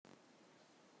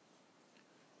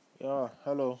Yeah,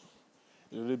 hello.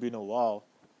 It's really been a while.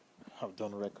 I've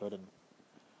done recording.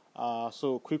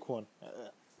 So quick one.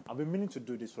 I've been meaning to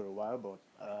do this for a while, but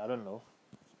I don't know.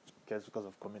 Guess because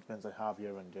of commitments I have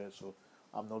here and there, so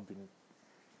I've not been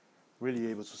really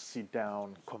able to sit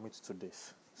down, commit to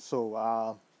this. So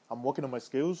I'm working on my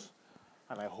skills,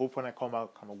 and I hope when I come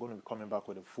out, I'm going to be coming back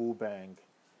with a full bang.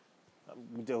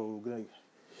 We're going to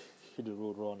hit the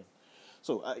road running.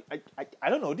 So I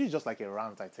don't know. This is just like a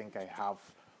rant I think I have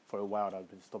for a while that's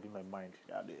been stopping my mind.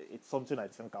 It's something I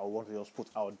think I want to just put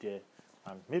out there,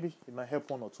 and maybe it might help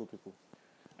one or two people.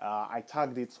 I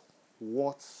tagged it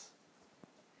what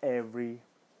every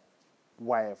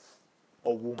wife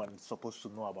or woman is supposed to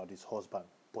know about his husband,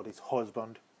 but his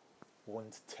husband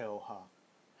won't tell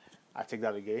her. I take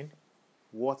that again.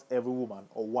 What every woman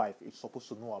or wife is supposed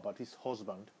to know about his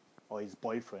husband or his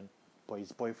boyfriend, but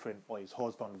his boyfriend or his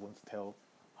husband won't tell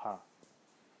her.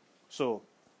 So,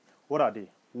 what are they?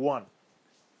 One,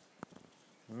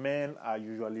 men are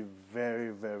usually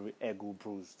very, very ego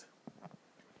bruised.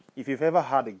 If you've ever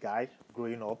had a guy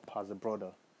growing up as a brother,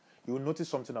 you will notice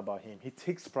something about him. He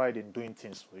takes pride in doing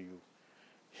things for you.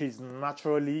 He's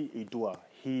naturally a doer.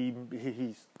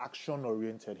 He's action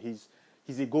oriented. He's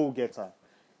a goal getter.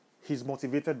 He's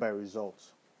motivated by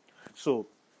results. So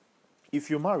if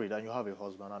you're married and you have a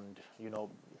husband and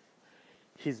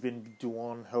he's been the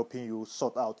one helping you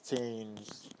sort out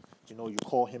things. You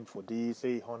call him for this.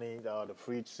 Hey, honey, the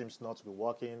fridge seems not to be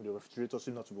working. The refrigerator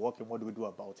seems not to be working. What do we do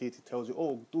about it? He tells you,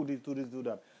 oh, do this, do this, do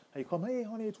that. And you come, hey,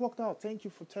 honey, it worked out. Thank you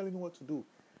for telling me what to do.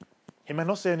 He might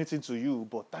not say anything to you,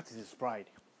 but that is his pride.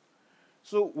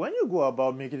 So when you go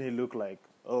about making it look like,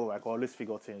 oh, I can always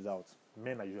figure things out,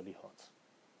 men are usually hurt.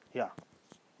 Yeah,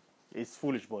 it's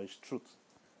foolish, but it's truth.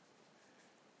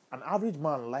 An average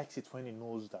man likes it when he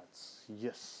knows that,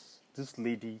 yes, this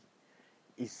lady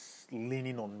is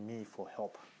leaning on me for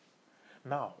help.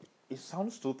 Now, it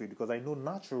sounds stupid because I know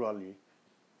naturally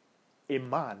a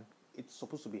man is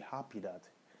supposed to be happy that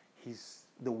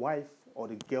the wife or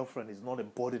the girlfriend is not a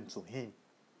burden to him.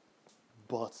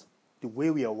 But the way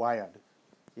we are wired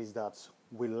is that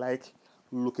we like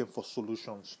looking for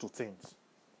solutions to things.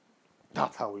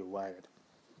 That's how we're wired.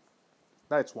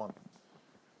 That's one.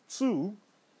 Two,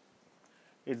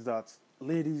 is that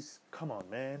ladies, come on,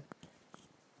 man.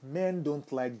 Men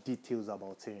don't like details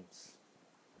about things.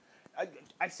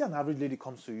 I see an average lady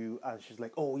comes to you and she's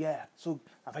like, oh yeah, so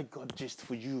have I got gist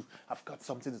for you? I've got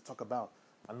something to talk about.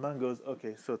 And man goes,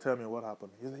 okay, so tell me what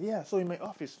happened. He's like, yeah, so in my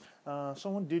office,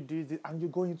 someone did this, and you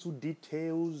go into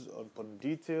details upon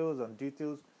details and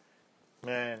details.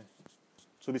 Man,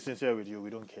 to be sincere with you,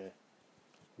 we don't care.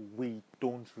 We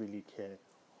don't really care.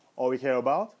 All we care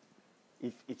about,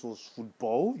 if it was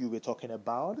football you were talking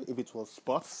about, if it was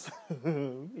sports,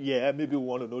 yeah, maybe we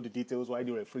want to know the details. Why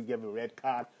the referee gave a red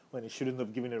card when he shouldn't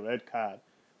have given a red card?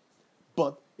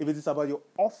 But if it is about your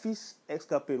office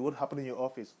escapade, what happened in your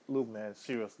office, look, man,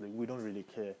 seriously, we don't really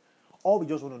care. All we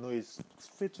just want to know is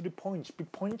straight to the point, be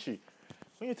punchy.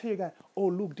 When you tell your guy, oh,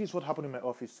 look, this is what happened in my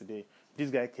office today. This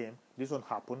guy came, this one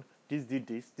happened, this did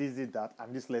that,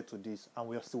 and this led to this, and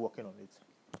we are still working on it.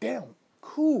 Damn,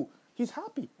 cool. He's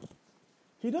happy.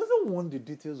 He doesn't want the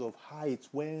details of how it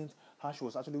went, how she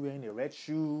was actually wearing a red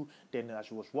shoe, then as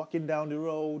she was walking down the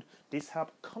road, this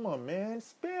happened. Come on, man,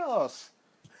 spare us.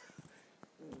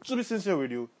 To be sincere with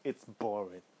you, it's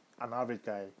boring. An average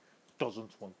guy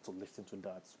doesn't want to listen to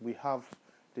that. We have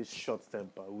this short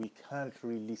temper. We can't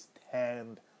really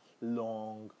stand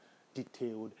long,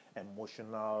 detailed,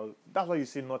 emotional. That's why you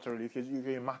see naturally, if you're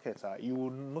a marketer, you will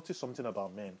notice something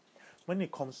about men. When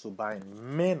it comes to buying,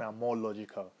 men are more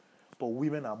logical, but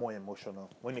women are more emotional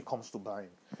when it comes to buying.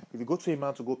 If you go to a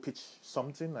man to go pitch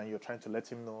something and you're trying to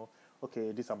let him know,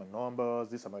 okay, these are my numbers,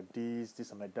 these are my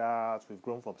these are my that, we've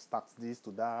grown from stats this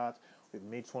to that, we've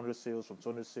made 200 sales from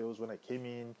 200 sales. When I came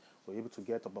in, we were able to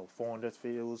get about 400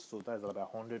 sales, so that's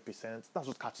about 100%. That's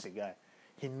what catches a guy.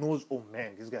 He knows, oh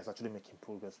man, this guy's actually making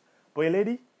progress. But a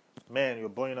lady, man, you're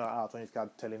burning her out when you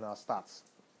start telling her stats.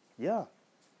 Yeah,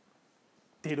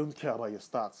 they don't care about your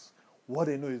stats. What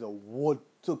they know is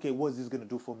what's this going to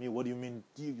do for me? What do you mean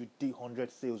you did 100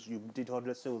 sales? You did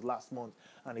 100 sales last month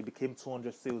and it became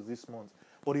 200 sales this month.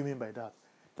 What do you mean by that?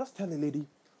 Just tell a lady,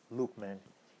 look, man,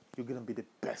 you're going to be the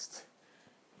best.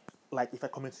 Like if I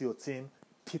come into your team,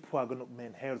 people are going to,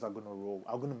 man, hairs are going to roll.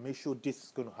 I'm going to make sure this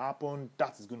is going to happen,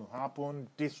 that is going to happen,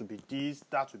 this will be this,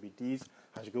 that will be this.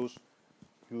 And she goes,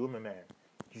 you, my man,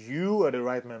 you are the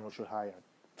right man we should hire.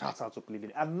 That's how to play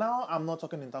it. And now I'm not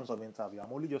talking in terms of interview.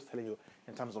 I'm only just telling you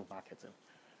in terms of marketing.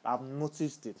 I've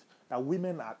noticed it that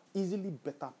women are easily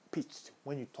better pitched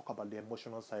when you talk about the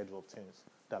emotional side of things.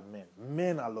 than men.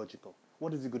 Men are logical.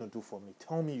 What is it going to do for me?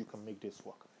 Tell me you can make this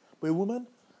work. But a woman,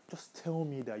 just tell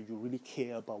me that you really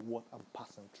care about what I'm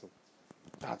passing through.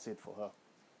 That's it for her.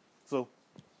 So,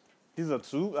 these are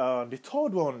two. The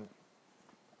third one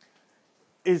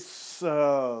is,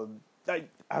 I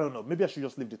don't know, maybe I should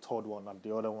just leave the third one and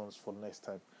the other ones for next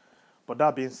time. But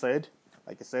that being said,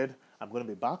 like I said, I'm going to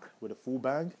be back with a full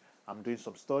bang. I'm doing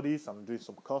some studies, I'm doing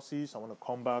some courses. I want to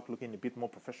come back looking a bit more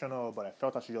professional, but I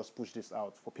felt I should just push this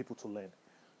out for people to learn.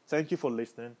 Thank you for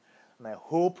listening, and I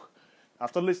hope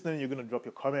after listening, you're going to drop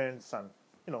your comments and,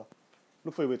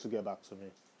 look for a way to get back to me.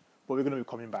 But we're going to be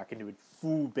coming back in with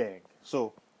full bang.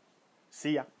 So,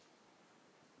 see ya.